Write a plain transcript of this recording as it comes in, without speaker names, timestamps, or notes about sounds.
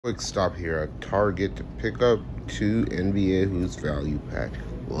Quick stop here at Target to pick up 2 NBA Hoops value pack.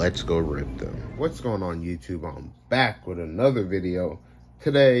 Let's go rip them. What's going on YouTube? I'm back with another video.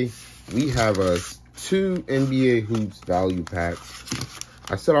 Today we have 2 NBA Hoops value packs.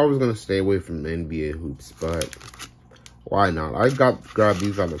 I said I was going to stay away from NBA Hoops, but why not? I grabbed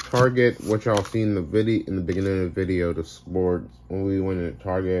these out of Target. What y'all see in the beginning of the video, the sport when we went to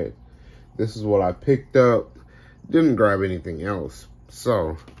Target. This is what I picked up. Didn't grab anything else.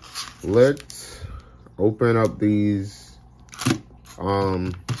 So let's open up these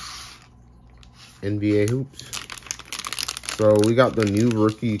NBA hoops. So we got the new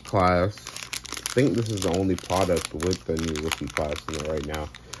rookie class. I think this is the only product with the new rookie class in it right now.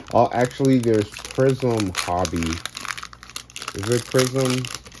 Actually, there's Prism Hobby. Is it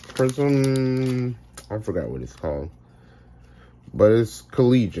Prism? I forgot what it's called. But it's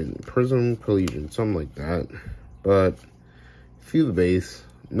Prism Collegiate, something like that. But feel the base,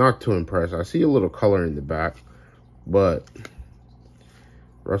 not too impressed. I see a little color in the back, but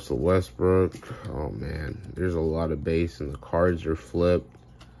Russell Westbrook, oh man, there's a lot of base and the cards are flipped.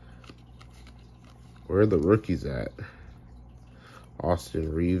 Where are the rookies at?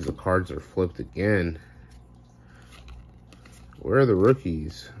 Austin Reeves, the cards are flipped again. Where are the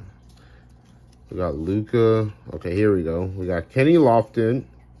rookies? We got Luka. Okay, here we go. We got Kenny Lofton.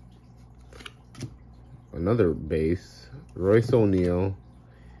 Another base. Royce O'Neal,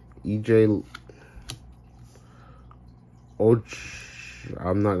 EJ Och.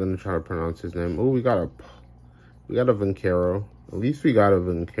 I'm not gonna try to pronounce his name. Oh, we got a Vincaro. At least we got a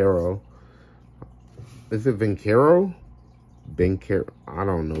Vincaro. Is it Vincaro? Vincaro. I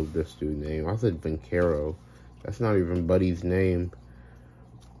don't know this dude's name. I said Vincaro. That's not even Buddy's name.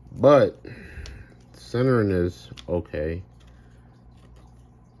 But centering is okay.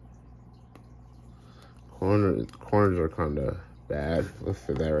 Corners are kind of bad. Let's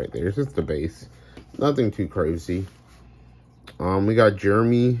say that right there. It's just the base. Nothing too crazy. We got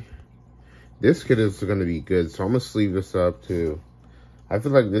Jeremy. This kid is going to be good, so I'm going to sleeve this up too. I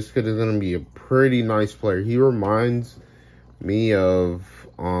feel like this kid is going to be a pretty nice player. He reminds me of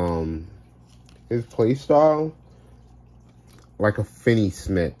his play style like a Finney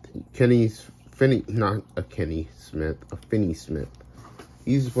Smith. Finney Smith.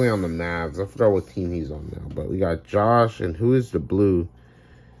 He used to play on the Mavs. I forgot what team he's on now. But we got Josh. And who is the blue?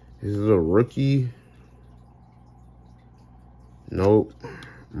 Is it a rookie? Nope.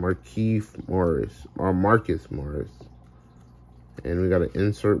 Marcus Morris. And we got an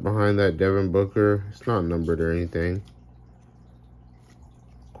insert behind that. Devin Booker. It's not numbered or anything.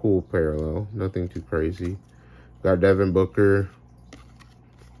 Cool parallel. Nothing too crazy. Got Devin Booker.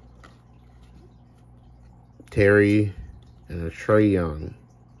 Terry. And a Trae Young.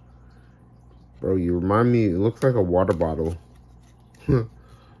 Bro, you remind me, it looks like a water bottle.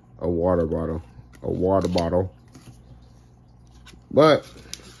 A water bottle. But,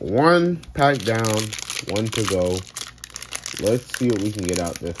 1 pack down, 1 to go. Let's see what we can get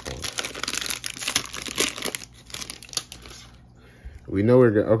out this one. We know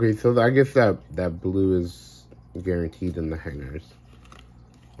we're gonna, okay, so I guess that blue is guaranteed in the hangers.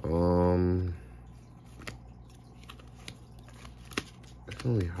 It's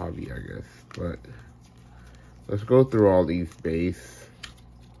only hobby, I guess, but let's go through all these base.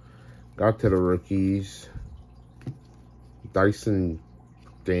 Got to the rookies. Dyson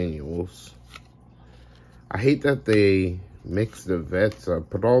Daniels. I hate that they mix the vets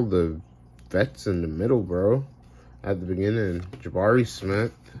up. Put all the vets in the middle, bro. At the beginning. Jabari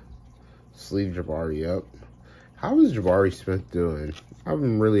Smith. Sleeve Jabari up. How is Jabari Smith doing? I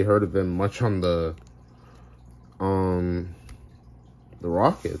haven't really heard of him much on the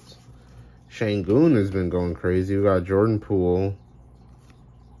Rockets. Şengün has been going crazy. We got Jordan Poole.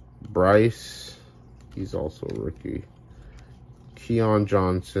 Bryce. He's also a rookie. Keon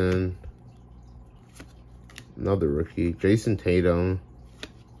Johnson. Another rookie. Jason Tatum.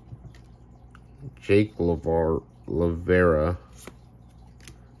 Jake Lavera.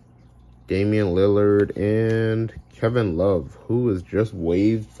 Damian Lillard. And Kevin Love, who was just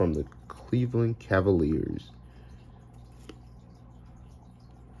waived from the Cleveland Cavaliers.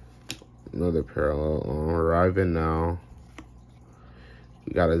 Another parallel arriving now.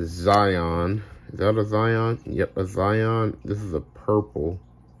 We got a Zion. Is that a Zion? Yep, a Zion. This is a purple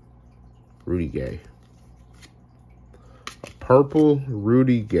Rudy Gay. A purple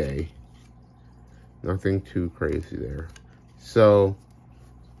Rudy Gay. Nothing too crazy there. So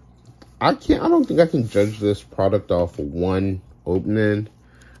I don't think I can judge this product off of 1 opening.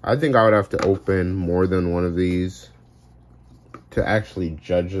 I think I would have to open more than 1 of these to actually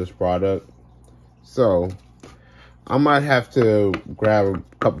judge this product. So I might have to grab a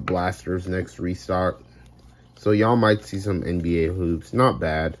couple blasters next restock. So y'all might see some NBA hoops. Not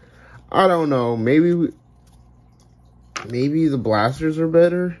bad. I don't know. Maybe the blasters are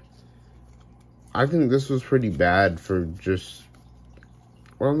better. I think this was pretty bad for just...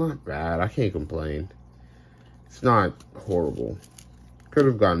 Well, not bad. I can't complain. It's not horrible. Could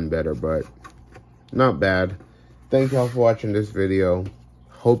have gotten better, but not bad. Thank y'all for watching this video.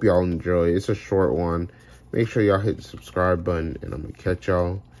 Hope y'all enjoy. It's a short one. Make sure y'all hit the subscribe button, and I'm going to catch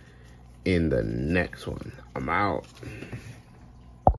y'all in the next one. I'm out.